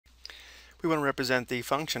We want to represent the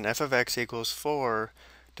function f of x equals 4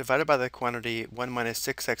 divided by the quantity 1 minus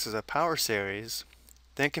 6x as a power series,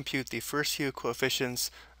 then compute the first few coefficients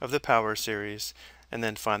of the power series, and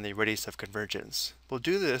then find the radius of convergence. We'll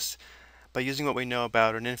do this by using what we know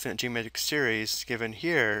about an infinite geometric series given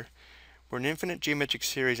here, where an infinite geometric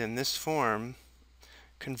series in this form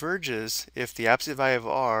converges if the absolute value of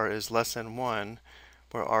r is less than 1,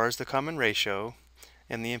 where r is the common ratio,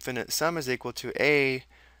 and the infinite sum is equal to a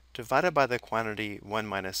divided by the quantity 1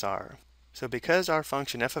 minus r. So because our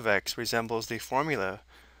function f of x resembles the formula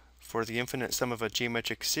for the infinite sum of a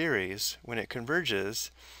geometric series when it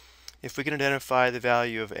converges, if we can identify the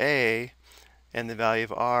value of a and the value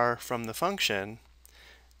of r from the function,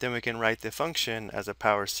 then we can write the function as a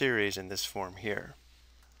power series in this form here.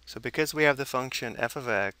 So because we have the function f of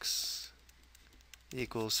x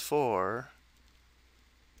equals 4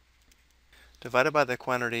 divided by the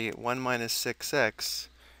quantity 1 minus 6x,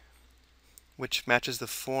 which matches the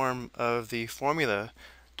form of the formula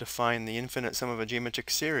to find the infinite sum of a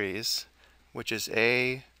geometric series, which is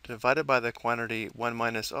a divided by the quantity 1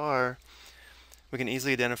 minus r, we can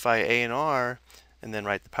easily identify a and r and then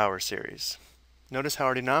write the power series. Notice how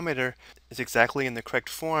our denominator is exactly in the correct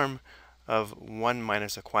form of 1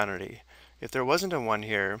 minus a quantity. If there wasn't a 1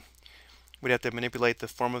 here, we'd have to manipulate the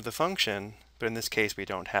form of the function, but in this case we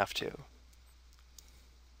don't have to.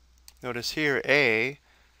 Notice here a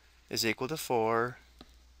is equal to 4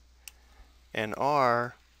 and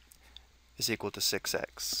r is equal to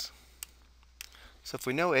 6x. So if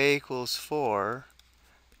we know a equals 4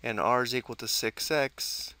 and r is equal to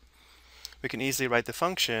 6x, we can easily write the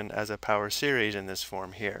function as a power series in this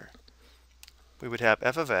form here. We would have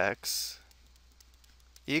f of x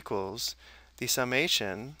equals the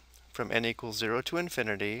summation from n equals 0 to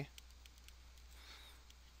infinity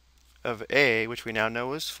of a, which we now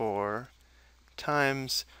know is 4,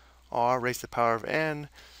 times r raised to the power of n,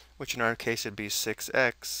 which in our case would be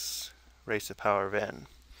 6x raised to the power of n.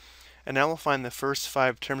 And now we'll find the first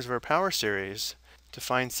 5 terms of our power series to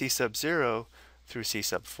find c sub 0 through c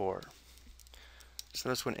sub 4. So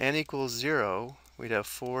notice when n equals 0, we'd have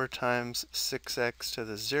 4 times 6x to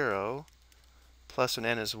the 0, plus when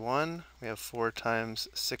n is 1, we have 4 times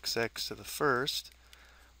 6x to the first,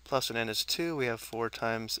 plus when n is 2, we have 4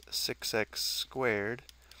 times 6x squared.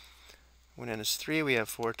 When n is 3, we have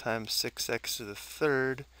 4 times 6x to the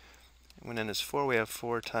third. When n is 4, we have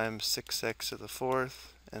 4 times 6x to the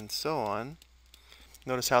fourth, and so on.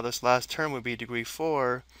 Notice how this last term would be degree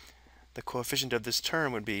 4. The coefficient of this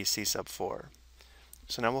term would be c sub 4.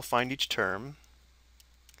 So now we'll find each term.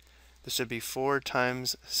 This would be 4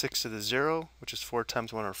 times 6 to the 0, which is 4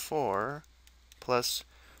 times 1 or 4, plus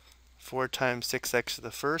 4 times 6x to the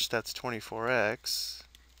first, that's 24x,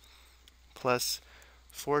 plus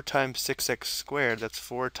 4 times 6x squared, that's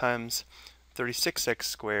 4 times 36x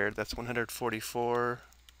squared, that's 144x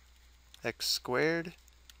squared,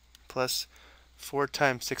 plus 4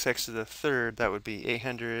 times 6x to the third, that would be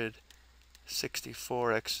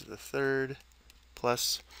 864x to the third,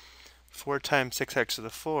 plus 4 times 6x to the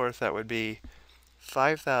fourth, that would be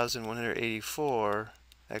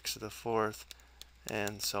 5184x to the fourth,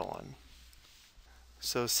 and so on.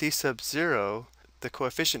 So c sub 0, the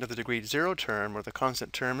coefficient of the degree 0 term, or the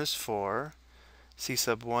constant term, is 4. C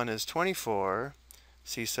sub 1 is 24.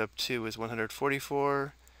 C sub 2 is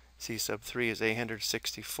 144. C sub 3 is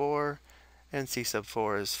 864. And C sub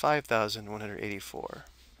 4 is 5184.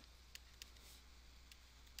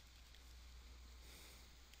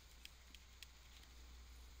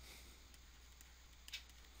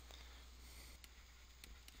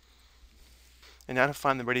 And now to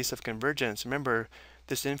find the radius of convergence, remember,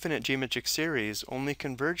 this infinite geometric series only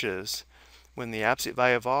converges when the absolute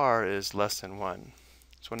value of r is less than 1.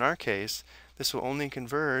 So in our case, this will only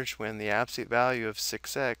converge when the absolute value of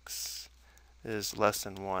 6x is less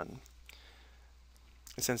than 1.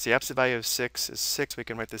 And since the absolute value of 6 is 6, we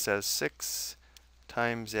can write this as 6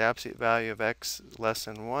 times the absolute value of x less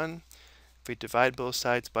than 1. If we divide both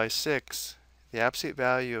sides by 6, the absolute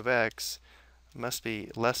value of x must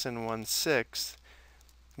be less than 1/6,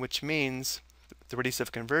 which means the radius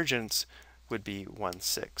of convergence would be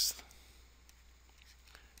 1/6.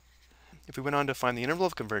 If we went on to find the interval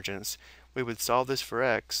of convergence, we would solve this for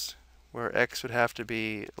x, where x would have to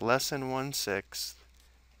be less than 1/6,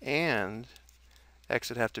 and x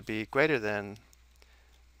would have to be greater than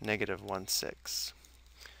negative 1/6.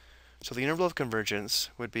 So the interval of convergence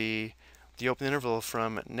would be the open interval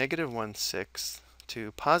from negative 1/6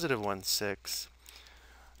 to positive 1/6.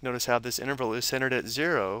 Notice how this interval is centered at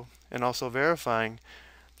 0, and also verifying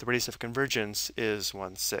the radius of convergence is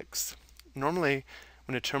 1/6. Normally,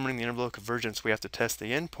 when determining the interval of convergence, we have to test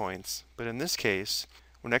the endpoints, but in this case,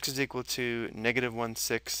 when x is equal to negative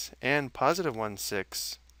 1/6 and positive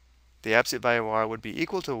 1/6, the absolute value of r would be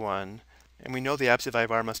equal to 1, and we know the absolute value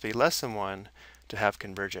of r must be less than 1 to have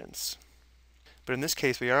convergence. But in this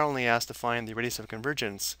case, we are only asked to find the radius of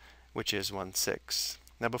convergence, which is 1/6.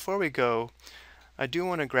 Now before we go, I do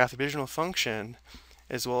want to graph the original function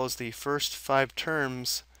as well as the first 5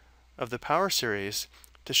 terms of the power series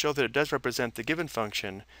to show that it does represent the given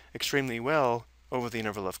function extremely well over the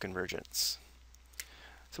interval of convergence.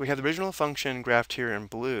 So we have the original function graphed here in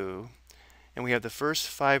blue, and we have the first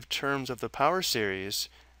 5 terms of the power series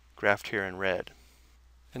graphed here in red.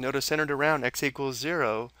 And notice centered around x equals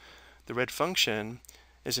 0, the red function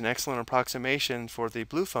is an excellent approximation for the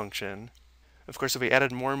blue function. Of course, if we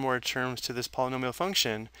added more and more terms to this polynomial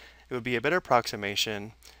function, it would be a better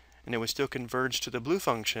approximation, and it would still converge to the blue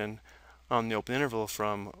function on the open interval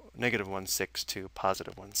from negative 1/6 to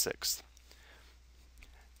positive 1/6.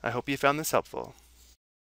 I hope you found this helpful.